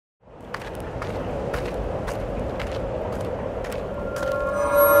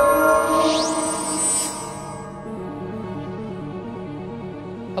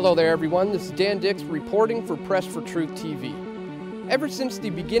Hello there everyone, this is Dan Dix reporting for Press for Truth TV. Ever since the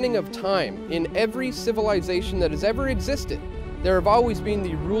beginning of time, in every civilization that has ever existed, there have always been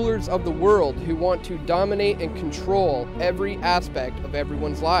the rulers of the world who want to dominate and control every aspect of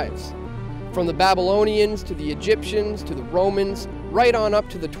everyone's lives. From the Babylonians to the Egyptians to the Romans, right on up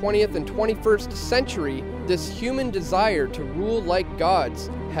to the 20th and 21st century, this human desire to rule like gods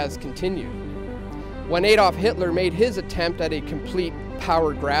has continued. When Adolf Hitler made his attempt at a complete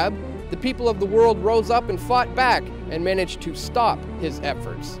power grab, the people of the world rose up and fought back and managed to stop his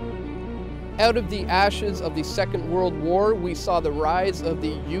efforts. Out of the ashes of the Second World War, we saw the rise of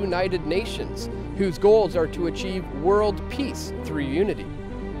the United Nations, whose goals are to achieve world peace through unity.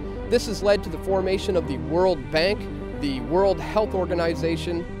 This has led to the formation of the World Bank, the World Health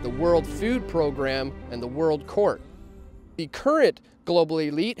Organization, the World Food Program, and the World Court. The current global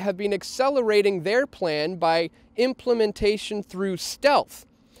elite have been accelerating their plan by implementation through stealth,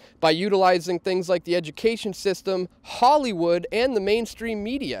 by utilizing things like the education system, Hollywood, and the mainstream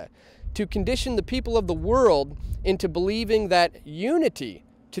media to condition the people of the world into believing that unity,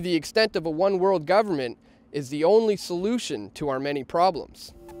 to the extent of a one-world government, is the only solution to our many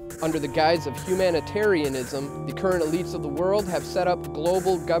problems. Under the guise of humanitarianism, the current elites of the world have set up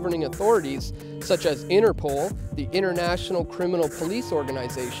global governing authorities such as Interpol, the International Criminal Police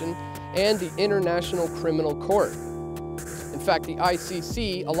Organization, and the International Criminal Court. In fact, the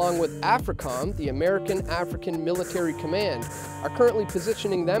ICC, along with AFRICOM, the American African Military Command, are currently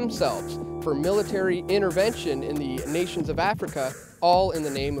positioning themselves for military intervention in the nations of Africa, all in the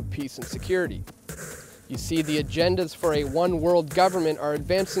name of peace and security. You see, the agendas for a one-world government are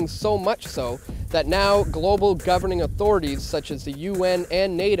advancing so much so that now global governing authorities such as the UN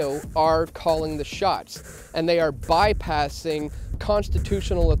and NATO are calling the shots, and they are bypassing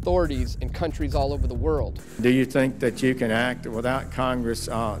constitutional authorities in countries all over the world. Do you think that you can act without Congress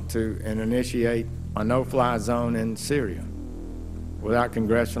to initiate a no-fly zone in Syria without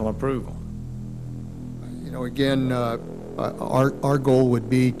congressional approval? You know, again, our goal would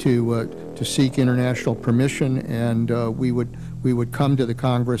be to seek international permission, and we would come to the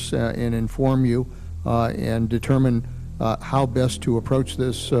Congress and inform you and determine how best to approach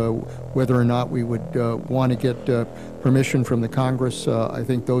this, whether or not we would want to get permission from the Congress. I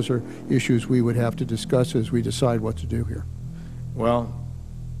think those are issues we would have to discuss as we decide what to do here. Well,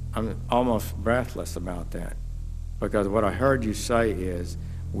 I'm almost breathless about that, because what I heard you say is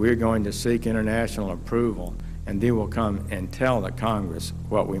we're going to seek international approval, and then we'll come and tell the Congress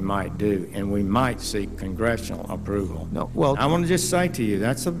what we might do, and we might seek congressional approval. No, well, I want to just say to you,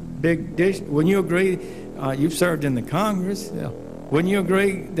 that's a big dish. Wouldn't you agree? You've served in the Congress. Yeah. Wouldn't you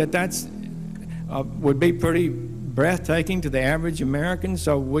agree that that's would be pretty breathtaking to the average American?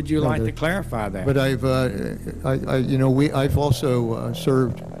 So would you like to clarify that? But I've also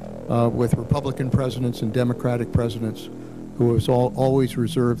served with Republican presidents and Democratic presidents who have always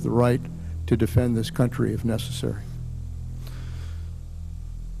reserved the right to defend this country if necessary.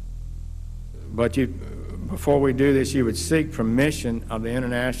 But before we do this, you would seek permission of the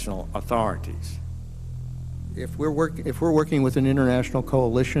international authorities. If we're working with an international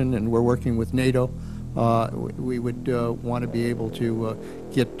coalition and we're working with NATO, we would want to be able to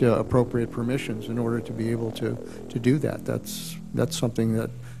get appropriate permissions in order to be able to do that. That's something that,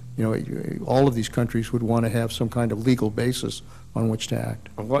 you know, all of these countries would want to have some kind of legal basis on which to act.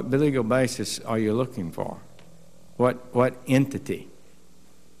 What legal basis are you looking for? What entity?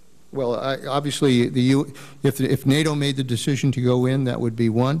 Well, obviously, if NATO made the decision to go in, that would be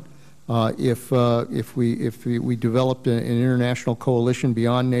one. If we developed an international coalition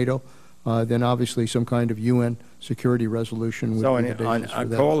beyond NATO, then obviously some kind of UN security resolution would be the basis for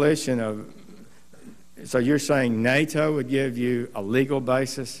that. Coalition of. So you're saying NATO would give you a legal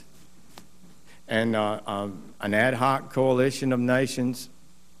basis, and an ad hoc coalition of nations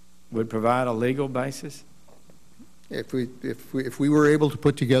would provide a legal basis? If we were able to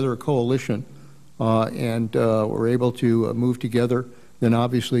put together a coalition and were able to move together, then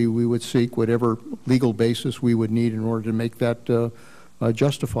obviously we would seek whatever legal basis we would need in order to make that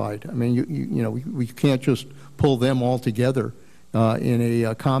justified. I mean, you know, we can't just pull them all together in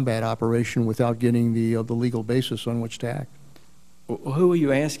a combat operation without getting the legal basis on which to act. Who are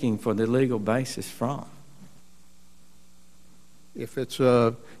you asking for the legal basis from? If it's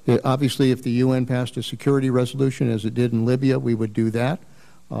obviously, if the UN passed a security resolution as it did in Libya, we would do that.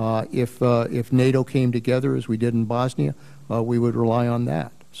 If NATO came together as we did in Bosnia, we would rely on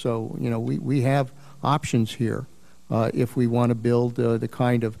that. So, you know, we have options here if we want to build the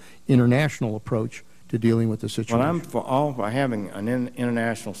kind of international approach to dealing with the situation. Well, I'm for having an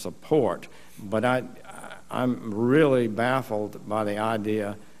international support, but I'm really baffled by the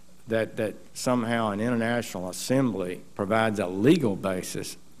idea that somehow an international assembly provides a legal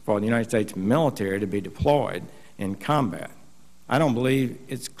basis for the United States military to be deployed in combat. I don't believe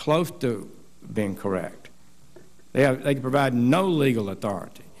it's close to being correct. They can provide no legal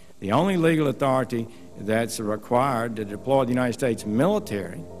authority. The only legal authority that's required to deploy the United States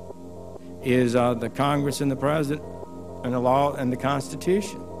military is the Congress and the President and the law and the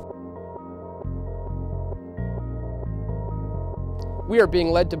Constitution. We are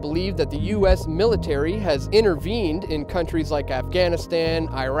being led to believe that the U.S. military has intervened in countries like Afghanistan,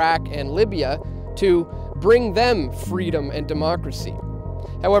 Iraq, and Libya to bring them freedom and democracy.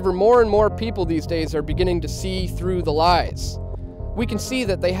 However, more and more people these days are beginning to see through the lies. We can see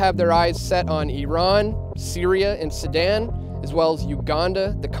that they have their eyes set on Iran, Syria, and Sudan, as well as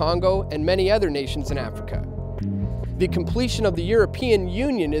Uganda, the Congo, and many other nations in Africa. The completion of the European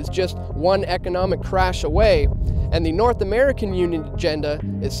Union is just one economic crash away, and the North American Union agenda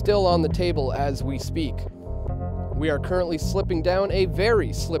is still on the table as we speak. We are currently slipping down a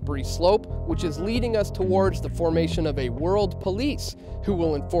very slippery slope, which is leading us towards the formation of a world police who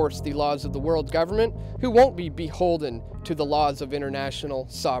will enforce the laws of the world government, who won't be beholden to the laws of international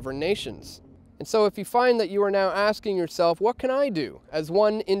sovereign nations. And so if you find that you are now asking yourself, what can I do as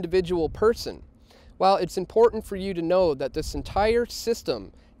one individual person? Well, it's important for you to know that this entire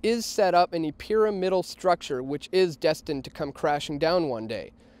system is set up in a pyramidal structure which is destined to come crashing down one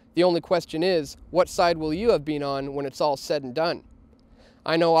day. The only question is, what side will you have been on when it's all said and done?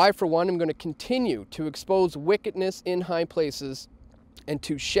 I know I, for one, am going to continue to expose wickedness in high places and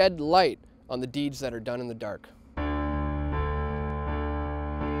to shed light on the deeds that are done in the dark.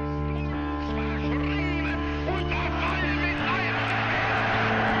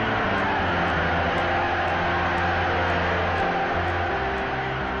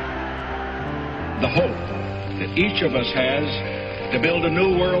 The hope that each of us has to build a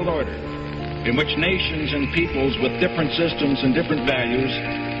new world order in which nations and peoples with different systems and different values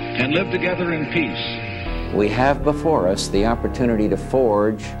can live together in peace. We have before us the opportunity to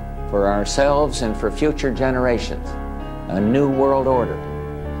forge for ourselves and for future generations a new world order,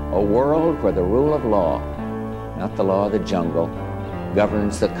 a world where the rule of law, not the law of the jungle,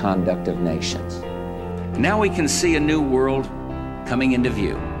 governs the conduct of nations. Now we can see a new world coming into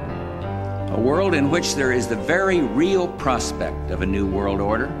view. A world in which there is the very real prospect of a new world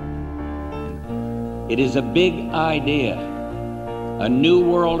order. It is a big idea, a new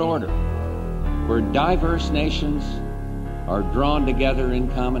world order, where diverse nations are drawn together in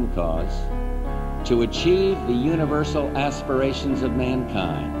common cause to achieve the universal aspirations of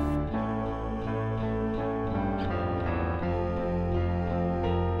mankind.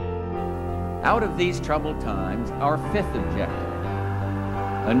 Out of these troubled times, our fifth objective,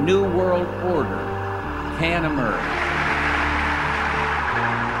 a new world order, can emerge.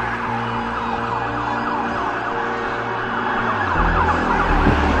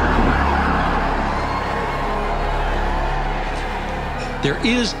 There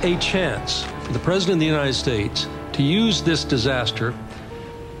is a chance for the President of the United States to use this disaster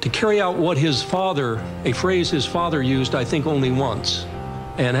to carry out what his father, a phrase his father used, I think, only once,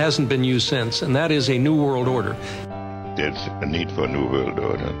 and hasn't been used since, and that is a new world order. There's a need for a new world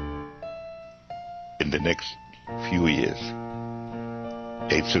order. In the next few years,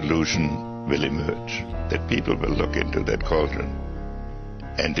 a solution will emerge, that people will look into that cauldron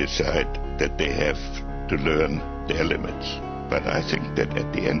and decide that they have to learn their limits. But I think that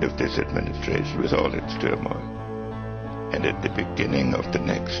at the end of this administration, with all its turmoil, and at the beginning of the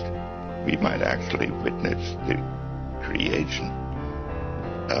next, we might actually witness the creation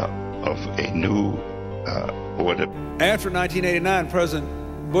of a new order. After 1989,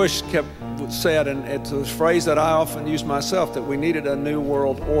 President Bush said, and it's a phrase that I often use myself, that we needed a new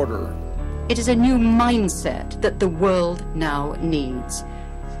world order. It is a new mindset that the world now needs.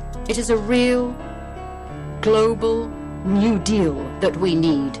 It is a real, global New Deal that we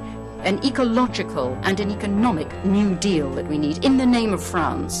need, an ecological and an economic New Deal that we need. In the name of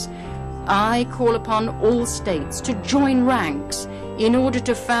France, I call upon all states to join ranks in order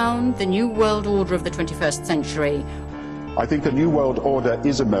to found the new world order of the 21st century. I think a new world order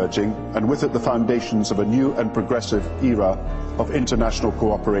is emerging, and with it the foundations of a new and progressive era of international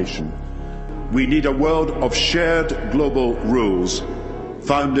cooperation. We need a world of shared global rules,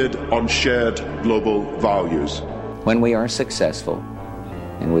 founded on shared global values. When we are successful,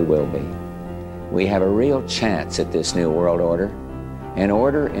 and we will be, we have a real chance at this new world order, an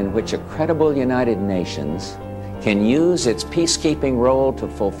order in which a credible United Nations can use its peacekeeping role to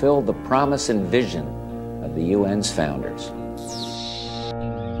fulfill the promise and vision of the UN's founders.